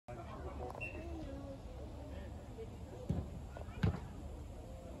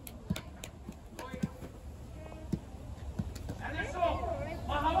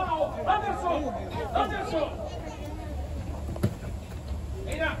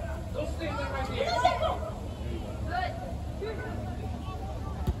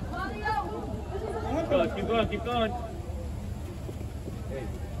Keep going, keep going.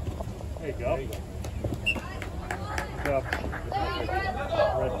 There you go. Good job.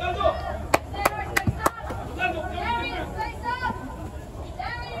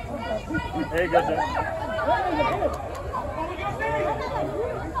 There you go, Jeff.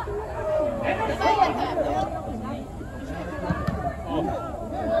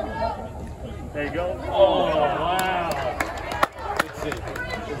 There you go. Oh, wow. Good save.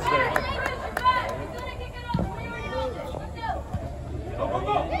 Good save.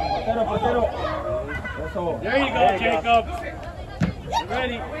 There you go, Jacob. You're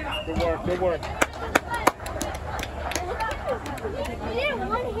ready. Good work, good work. You did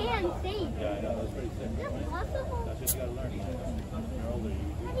one hand save. Yeah, I know. That's pretty sick. Is that possible? That's what you gotta learn. You're older.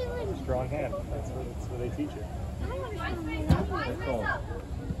 How do you learn? Strong hand. That's what they teach you. I don't understand that.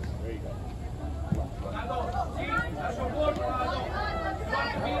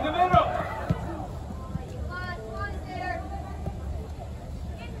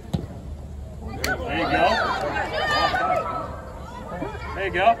 There you go. There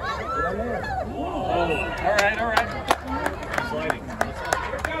you go. Oh, all right, all right. Sliding.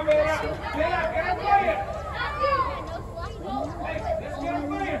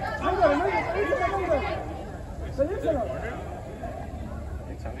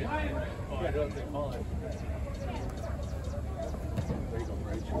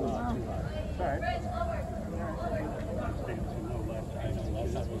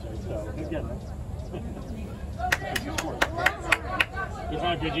 Good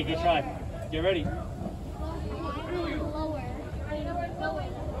try, Bridgie, good try. Get ready.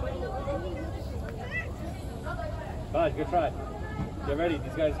 Bud, good try. Get ready,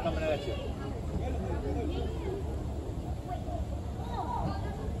 these guys are coming at you.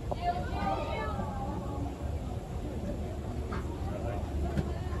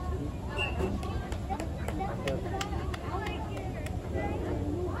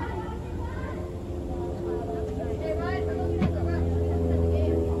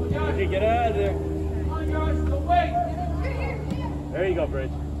 Get out of there. There you go,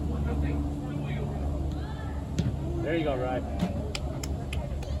 Bridge. There you go, Rye.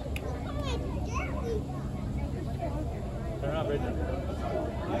 Turn around, Bridge.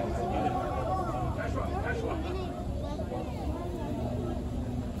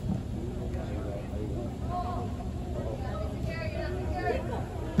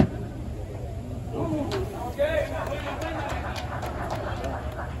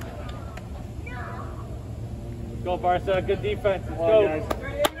 Go, Barsa. Good defense. Let's go.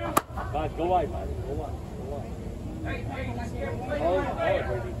 Guys, go wide, man. Go wide. Go wide. Hold,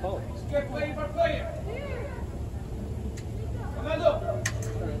 Brady. Hold.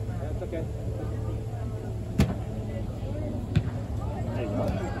 That's okay.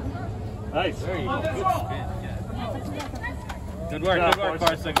 Nice. There you go. Good spin. Yeah. Good work,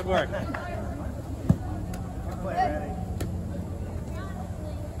 Barsa. Good work.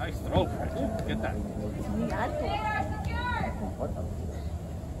 Nice throw, Fred. Get that.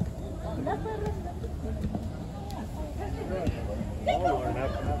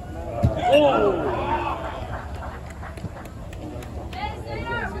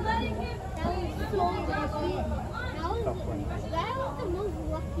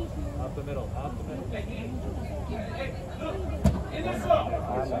 Out the middle, out the middle.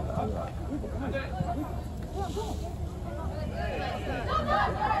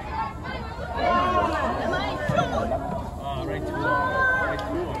 Oh, right to him. Right to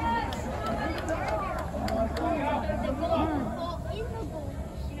him.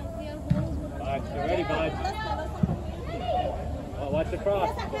 Bud, you ready, bud? Oh, watch the cross.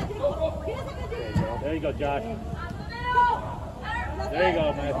 There you go, Josh. There you go,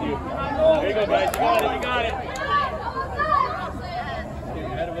 Matthew. There you go, guys. You got it, you got it. Get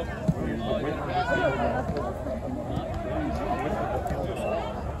ahead of him.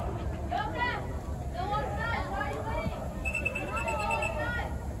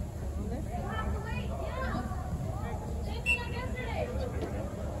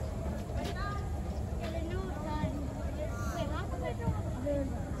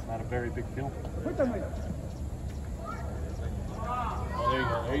 Not a very big field. Oh, there you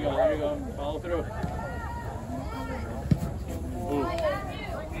go, there you go, there you go. Follow through. Ooh.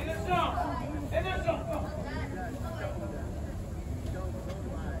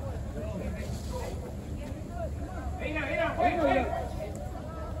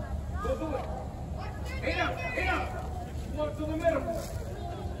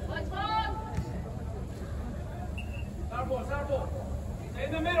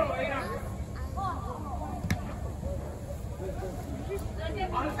 In the middle, Aida.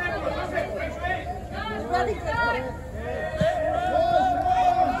 Al centro,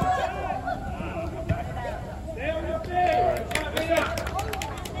 Stay on your feet.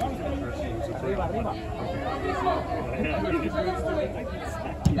 Arriba, arriba.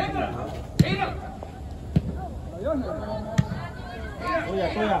 Tuya,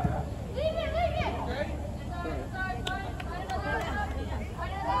 tuya.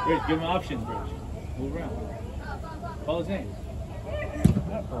 Bridge, give him options, Bridge. Move around. Call his name.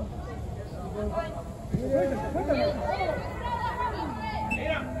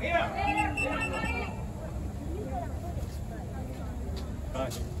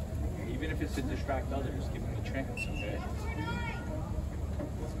 Fine. Even if it's to distract others, give him a chance, okay?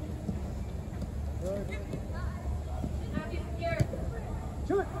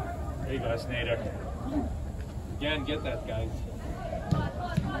 There you go, Snader. Again, get that, guys.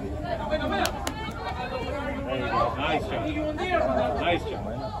 There you go. Nice job. Nice job.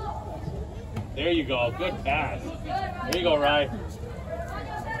 There you go. Good pass. There you go, Rye.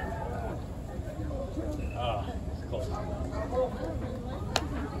 Oh, it's close. That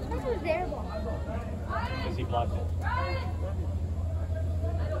was their ball. Because he blocked it.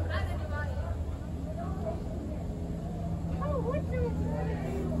 Oh, what's the...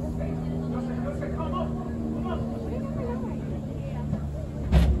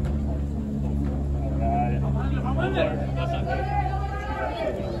 That's not good.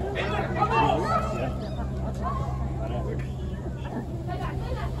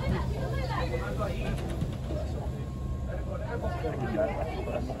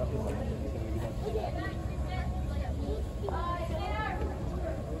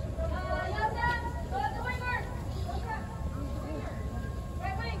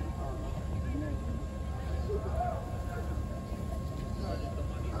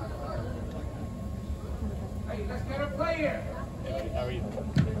 Hey, let's get a play here. Hey, how are you?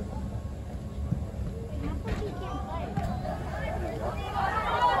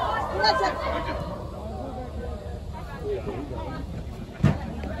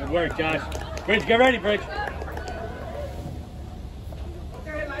 Good work, Josh. Bridge, get ready, Bridge.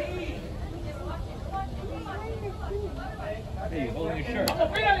 Hey, you're holding your shirt.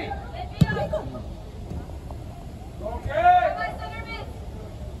 Okay.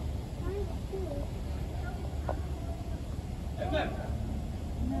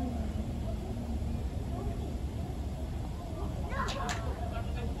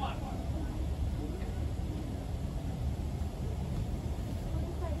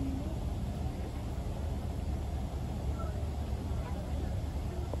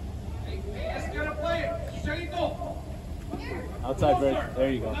 Outside, Bridge. There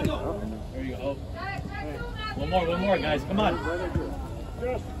you go. There you go. Oh. One more, guys. Come on.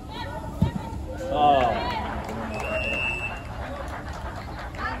 Oh.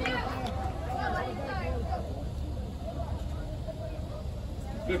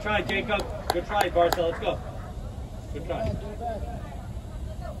 Good try, Jacob. Good try, Barsa. Let's go. Good try.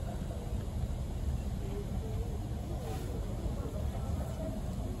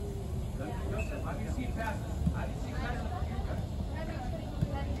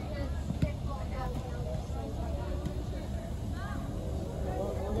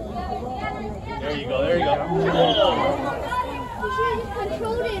 There you go, there you go. You should have just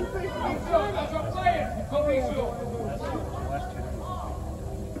controlled it in first place.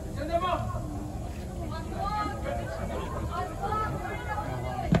 Send them up.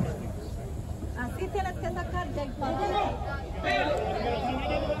 Así tienes que sacar del palo. I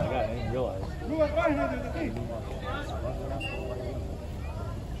didn't realize.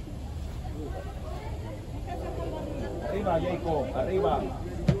 Arriba, Jacob, arriba.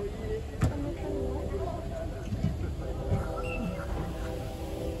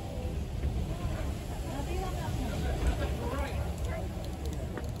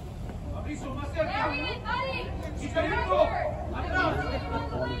 Aviso, más cerca. Chicharito. Atrás.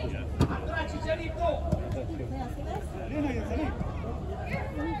 Atrás, Chicharito.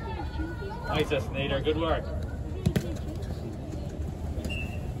 Nice, Nader. Good work.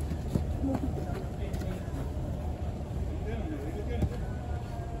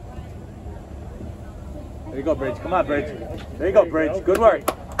 There you go, Bridge. Come on, Bridge. There you go, Bridge. Good work.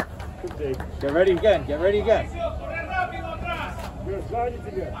 Get ready again. Get ready again.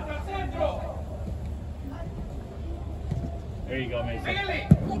 There you go, Mason.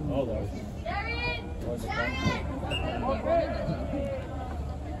 Oh, Lord.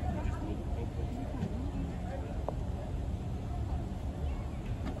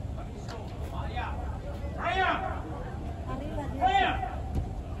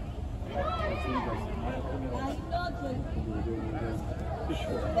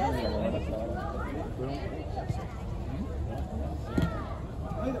 Good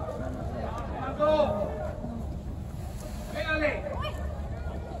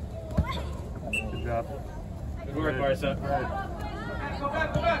job. Good work, Barsa.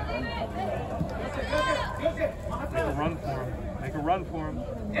 Make a run for him. Make a run for him.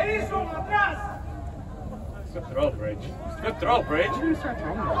 Good throw, Bridge. Good throw, Bridge. Why do you start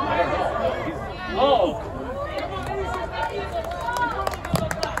throwing him? Oh!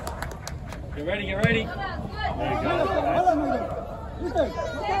 Get ready, get ready. There you go.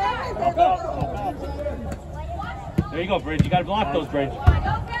 Help out. There you go, Bridge. You gotta block those, Bridge.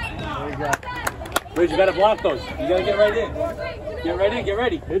 There you go. Bridge, you gotta block those. You gotta get right in. Get right in, get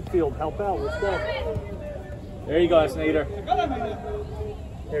ready. Midfield, help out. Let's go. There you go, Snyder.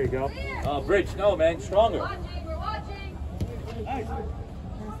 There you go. Bridge, no, man. Stronger. There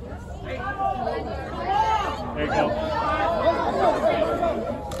you go.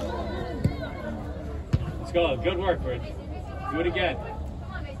 Let's go. Good work, Bridge. Do it again.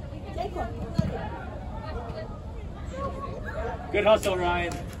 Good hustle,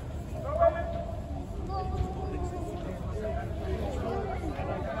 Ryan.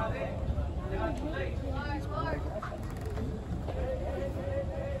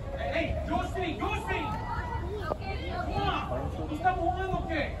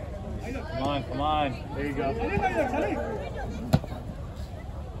 Come on, come on. There you go.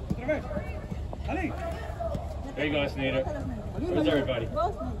 There you go, Snyder. Where's everybody?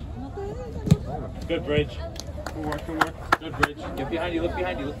 Good, Bridge. Good work, good work. Good, Bridge. Get behind you, look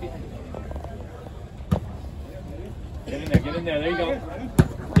behind you, look behind you. Get in there, get in there. There you go.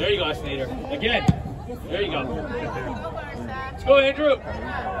 There you go, Snyder. Again. There you go. Let's go, Andrew.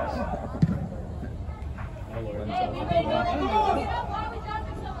 Oh, Lord.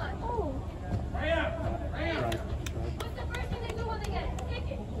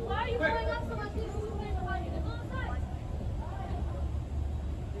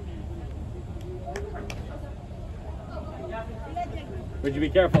 Bridge, be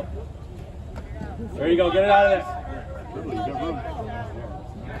careful. There you go, get it out of there.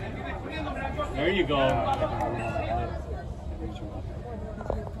 There you go.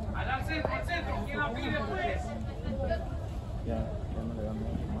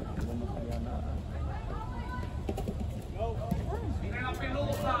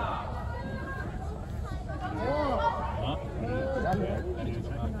 Huh?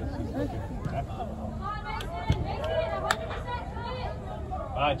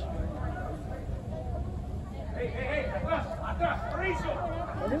 Badge.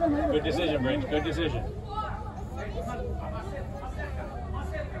 Good decision, Bridge. Good decision.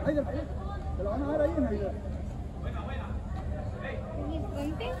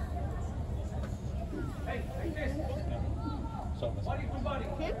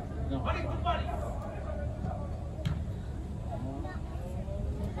 No.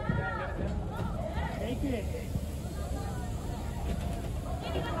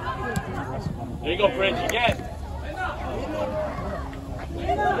 There you go, Bridge, again.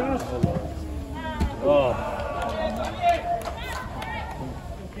 Oh.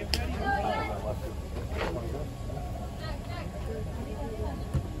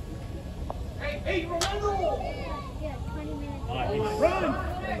 Hey, Ronaldo! Yeah, 20 minutes. Nice. Run!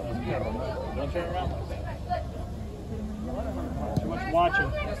 Don't turn around like that. Too much watching.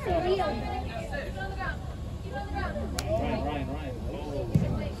 Ryan.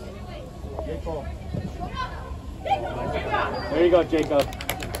 Oh. There you go, Jacob.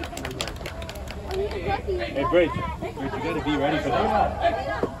 Hey, Bridge. You gotta be ready for this.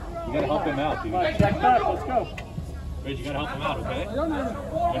 You gotta help him out, dude. Check back, let's go. Bridge, you gotta help him out, okay? You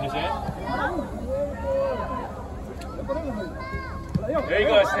understand? There you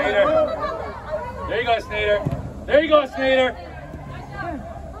go, Snyder. There you go, Snyder. There you go, Snyder.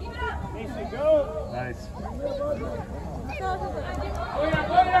 Nice.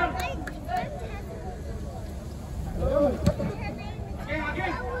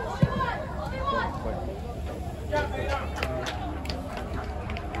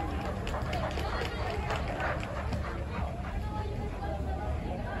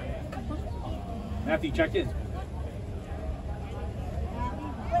 Matthew, check in.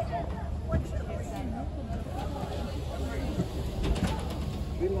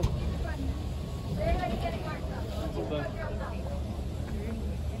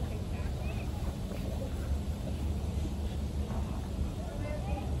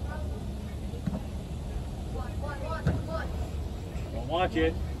 Don't watch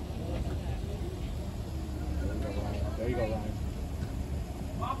it. There you go, Ryan.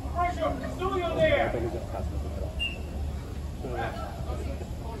 Studio there!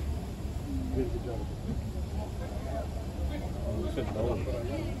 Good job. Good goalie.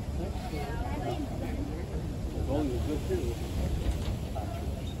 The goalie was good too.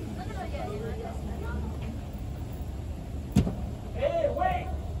 Hey, wait!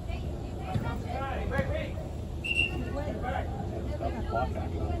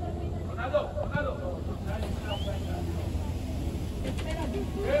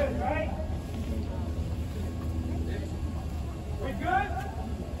 Good, right? We good?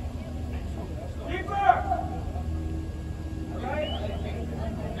 Keeper! Right?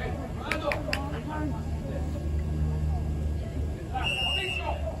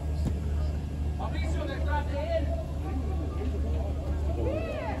 Mauricio detrás de él.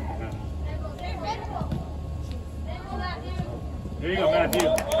 There you go, Matthew.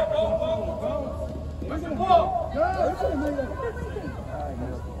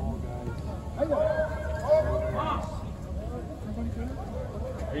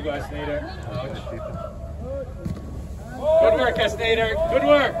 There you go, Esnader. Good work, Esnader. Good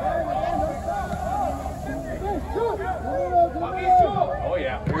work. Oh,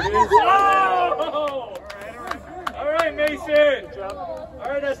 yeah. There it is. Oh! All right, Mason. All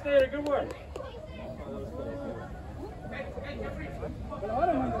right, Esnader. Good work.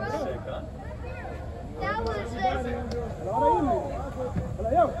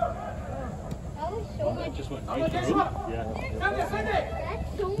 That was so much. Just went right through. Yeah. That's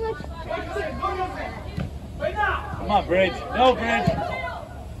so much pressure. Come on, Bridge. No, Bridge.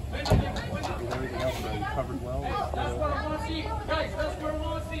 Covered well. That's what I want to see. Guys, that's what I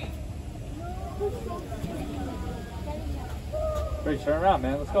want to see. Bridge, turn around,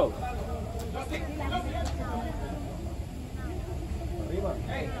 man. Let's go.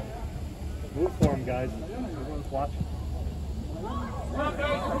 Move for him, guys. Everyone's watching.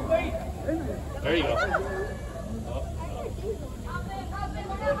 There you go.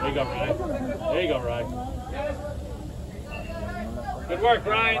 There you go, Ryan. There you go, Ryan. Good work,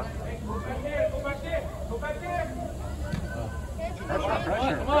 Ryan. Go back there. Go back there. Come on,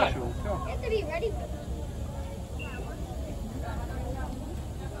 come on. You have to be ready for that.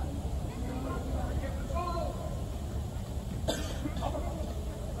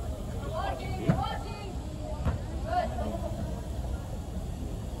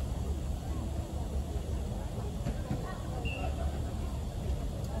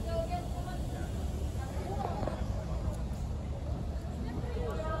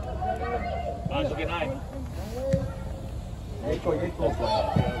 Good night. Oh,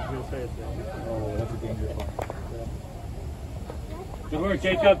 that's a dangerous one. Good work,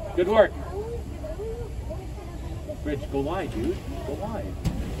 Jacob. Good work. Rich, go wide, dude. Go wide.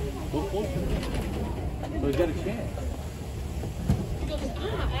 Go closer. So he's got a chance.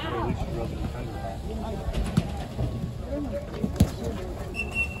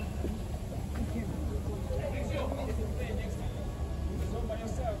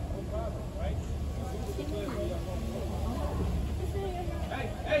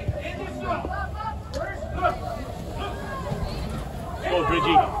 Oh,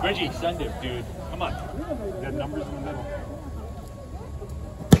 Bridgie, send him, dude. Come on. You got numbers in the middle.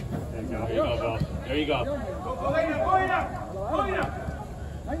 There you go. There you go, Bill. There you go. Go in.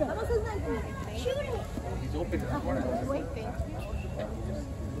 He's open in the corner.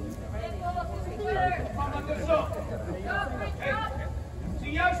 Sí,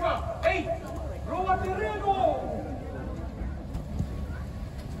 Joshua. Hey, róbate riego.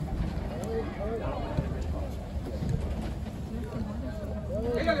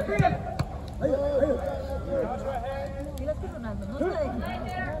 Pégale, pégale. Mira que Ronaldo, no te dejes.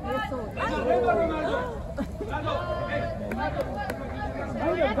 Eso. Venga, Ronaldo. Ronaldo, hey.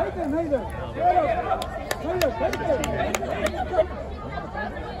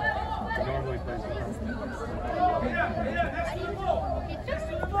 Normally plays the Mira, that's the ball. That's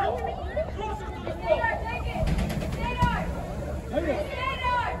the ball. Closer to the ball. There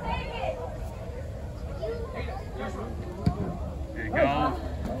you go.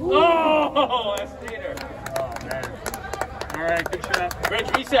 Oh, that's theater. Oh, man. All right, good shot. Bridge,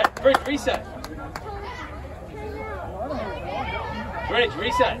 reset. Bridge, reset. Bridge,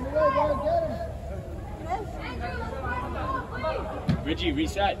 reset. Bridgie,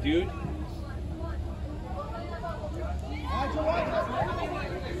 reset, dude.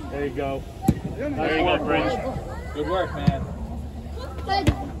 There you go. There you go, Bridge. Good work, man.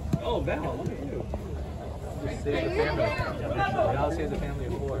 Oh, Val, look at you. Just save the family. Val saves the family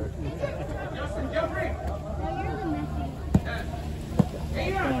of 4.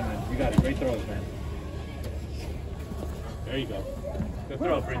 You got it. Great throws, man. There you go. Good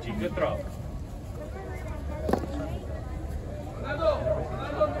throw, Bridgie. Good throw.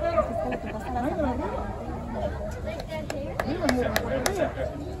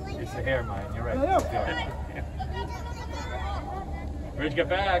 It's the hair, mine. You're right. Bridge, get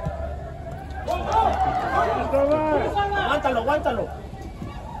back. Aguántalo, aguántalo.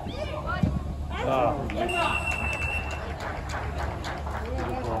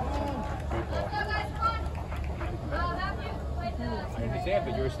 I understand,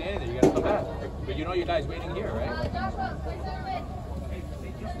 but you were standing there. You got to come back. But you know your guy's waiting here, right?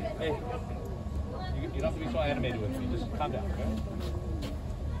 Hey, you don't have to be so animated with me. Just calm down, okay?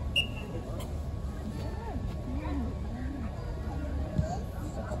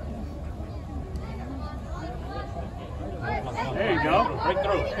 There you go. Break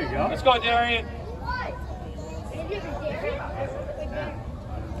through. There you go. Let's go, Darian.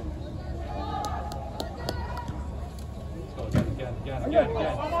 Again.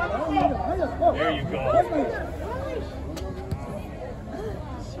 There you go. There you go.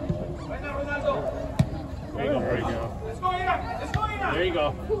 There you go.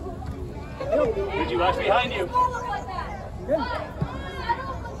 Did you watch behind you?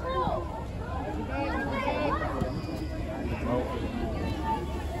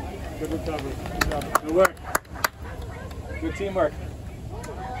 Good recovery. Good job. Good work. Good teamwork.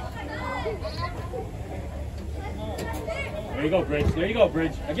 There you go, Bridge. There you go,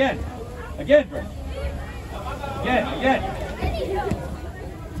 Bridge. Again. Again, Bridge. Again. Again,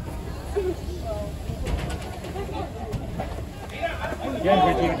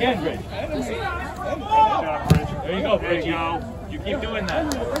 Bridge. Again, Bridge. Good job, Bridge. There you go, Bridge. You keep doing that.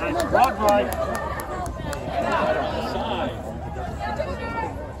 Nice broad right. Side.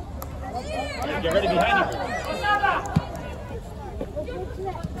 Get ready behind you, Bridge.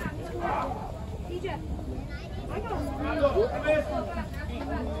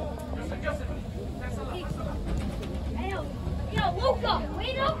 Yo, Luca,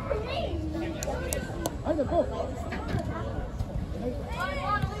 wait up for me. There you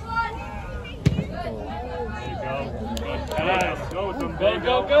go. Good pass. Go with them.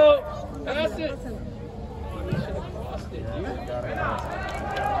 Go. Pass it. You should have crossed it. You got it.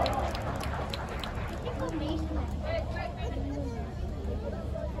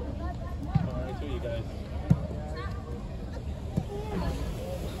 Alright, to you guys.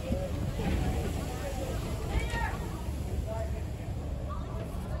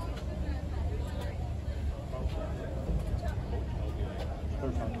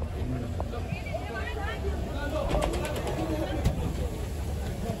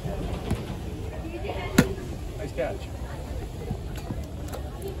 Nice catch.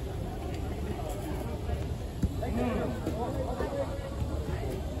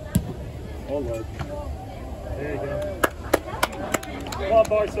 Hold on. There you go. Come on,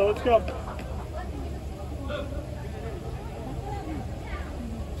 Barsa, let's go.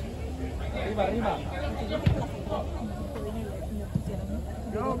 Arriba.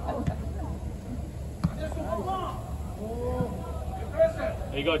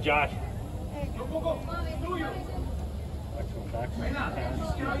 There you go, Josh.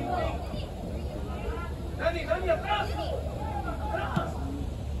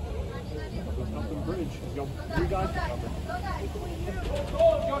 Bridge. You guys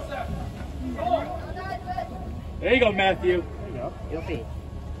there you go, Matthew. There you go.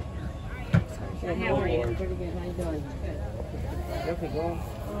 How are you? Pretty good. How you doing?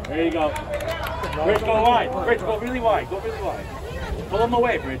 There you go. Bridge, go wide. Bridge, go really wide. Go really wide. Pull him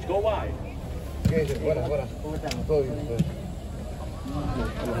away, Bridge. Go wide. Very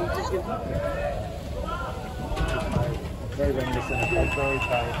reminiscent of that. Very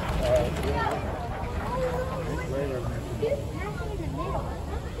tight. Very reminiscent.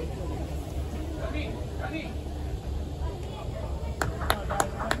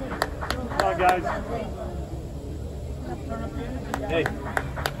 Come on, guys. Hey.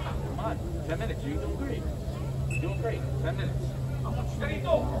 Come on. 10 minutes. You're doing great. You're doing great. 10 minutes.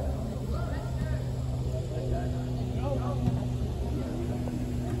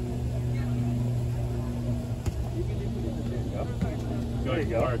 Good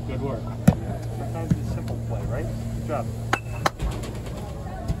work. Good work. Sometimes it's simple play, right? Good job.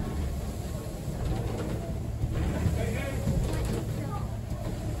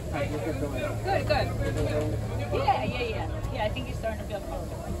 Good. Yeah, I think he's starting to feel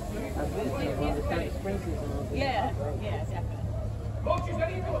comfortable. Yeah,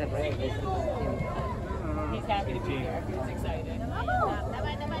 definitely. He's happy to be here. He's excited. All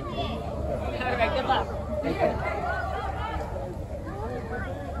right, good luck.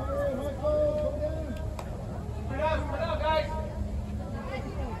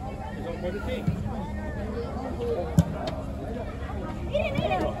 For the team.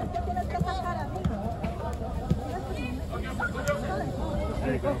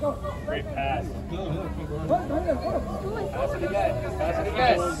 Great pass. Pass it again. Pass it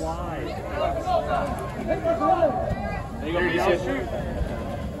again. There you go, Shoot.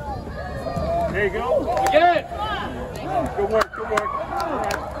 There you go. Again. Good work. Good work. All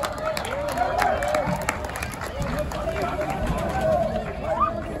right.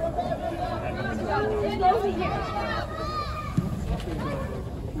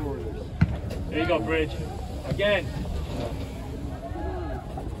 There you go, Bridge. Again.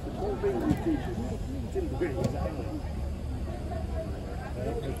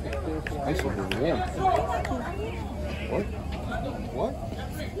 Nice one, man. What?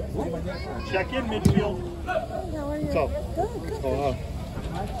 Check in midfield. What's up? What's going on?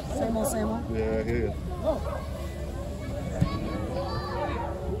 Same old. Yeah, I hear you.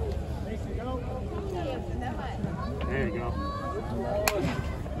 There you go.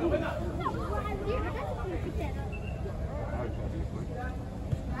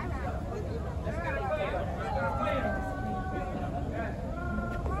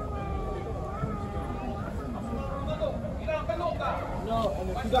 No, and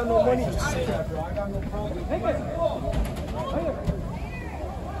if you got no money, just say that, bro. I got no problem. Take it.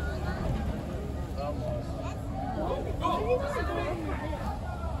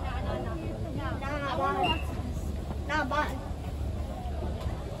 Nah, bye.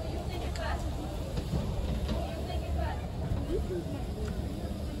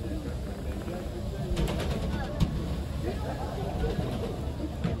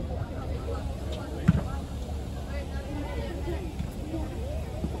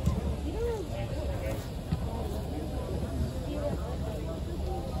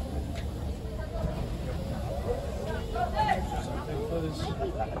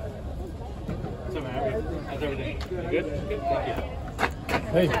 What's up, man? How's everything? Good? Good? Thank you.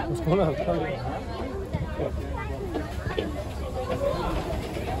 Hey, what's going on?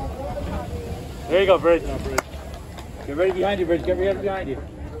 There you go, Bridge. Get ready behind you, Bridge. Get ready behind you.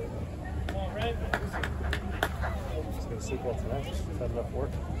 Just gonna sleep well tonight. Just had enough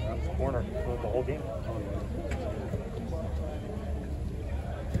work. Corner for the whole game.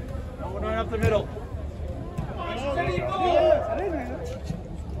 No, we're not up the middle.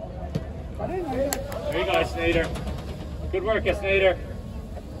 There you go, Snyder. Good work, Snyder.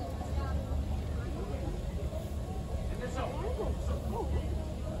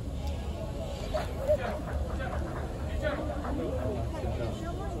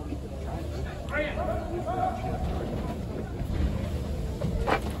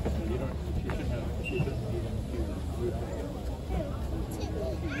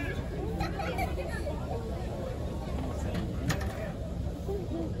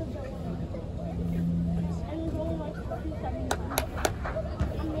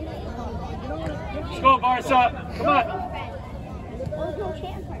 Let's go, Barsa. Come on.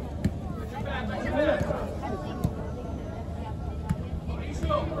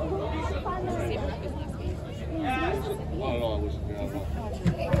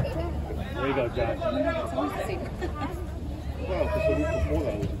 There you go, Josh. Well, because the week before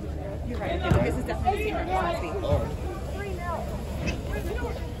that was a different one. You're right. Okay, but this is definitely different.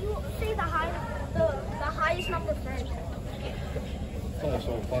 Say the highest number first. Oh,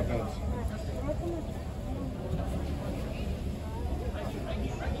 so 5 minutes.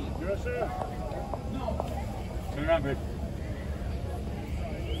 Yes, sir. Turn around, Bridge.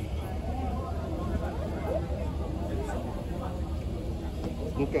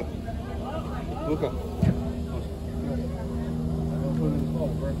 Luca.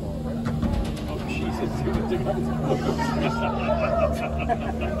 Oh, Jesus.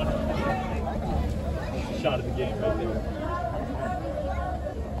 Shot of the game right there.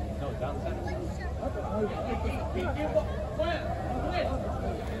 No, down center.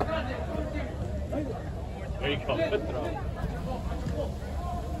 There you go. Good throw.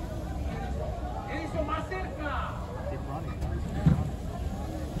 Keep running.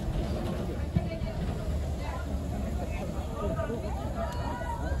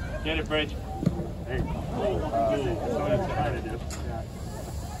 Get it, Bridge. There you go. That's what it's trying to do.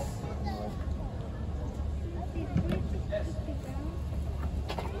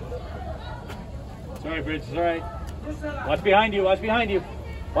 It's all right, Bridge. It's all right. Watch behind you. Watch behind you.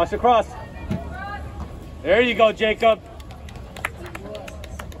 Watch the cross. There you go, Jacob.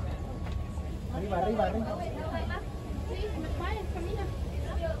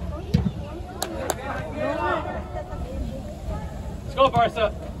 Let's go,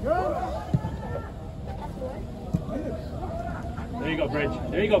 Barsa. There you go, Bridge.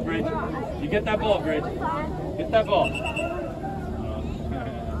 There you go, Bridge. You get that ball, Bridge. Get that ball.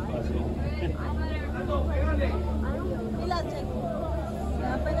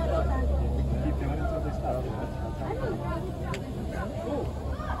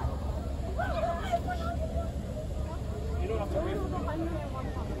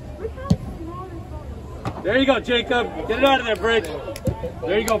 There you go, Jacob. Get it out of there, Bridge.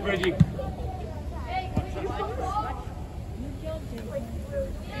 There you go, Bridgie.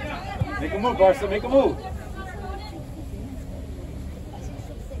 Make a move, Barsa. Make a move.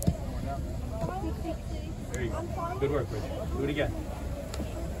 There you go. Good work, Bridge. Do it again.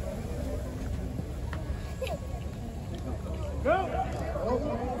 Go.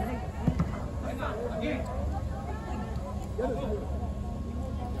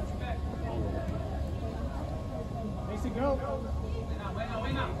 Mason, go.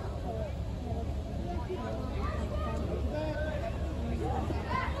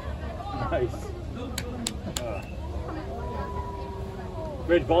 Nice.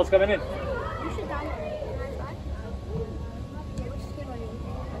 Bridge, ball's coming in. You should die.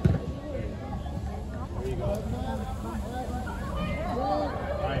 There you go.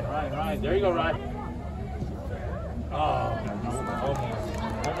 Ryan. There you go, Ryan. Oh,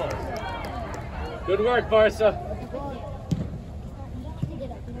 almost. Good work, Barsa.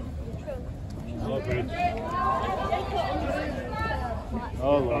 Oh, Bridge.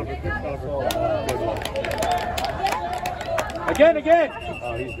 Oh, Lord. Good one. Again.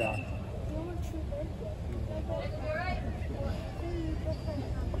 Oh, he's down.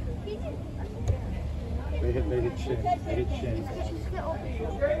 They hit chin.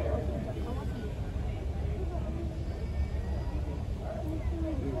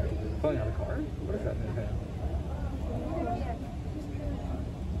 Pulling out a card? What is that in his hand?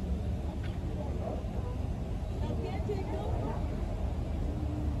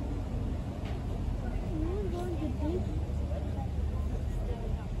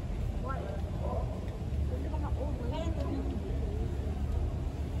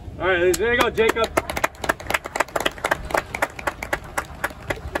 All right, there you go, Jacob.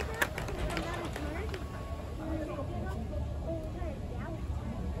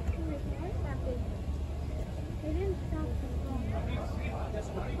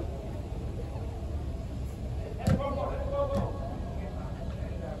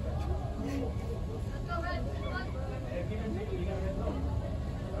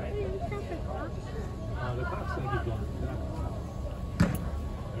 The clock's gonna keep going.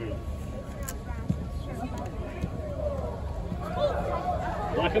 There you go.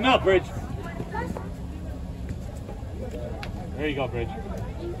 Lock him out, Bridge. There you go, Bridge.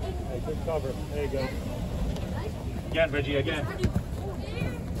 Hey, good cover. There you go. Again, Bridgie, again.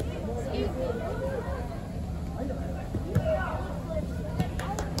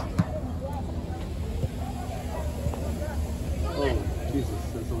 Oh, Jesus,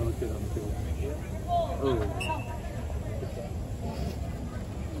 there's a little kid on the field. Oh.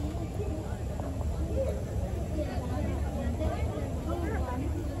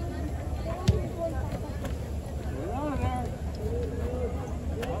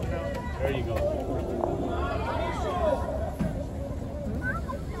 There you go.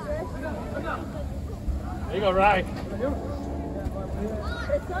 There you go, Ryan.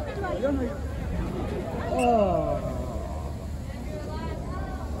 Oh.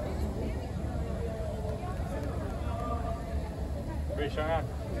 Great, Sharon.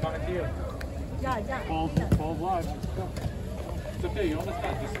 Coming to you. Yeah. 12 live. It's okay, you almost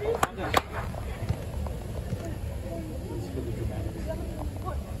got this. Calm down.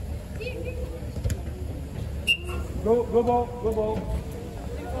 Go ball. Go ball.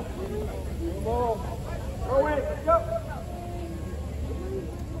 Go away. Go.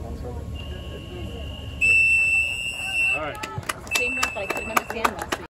 All right. Same rep, I couldn't understand last week.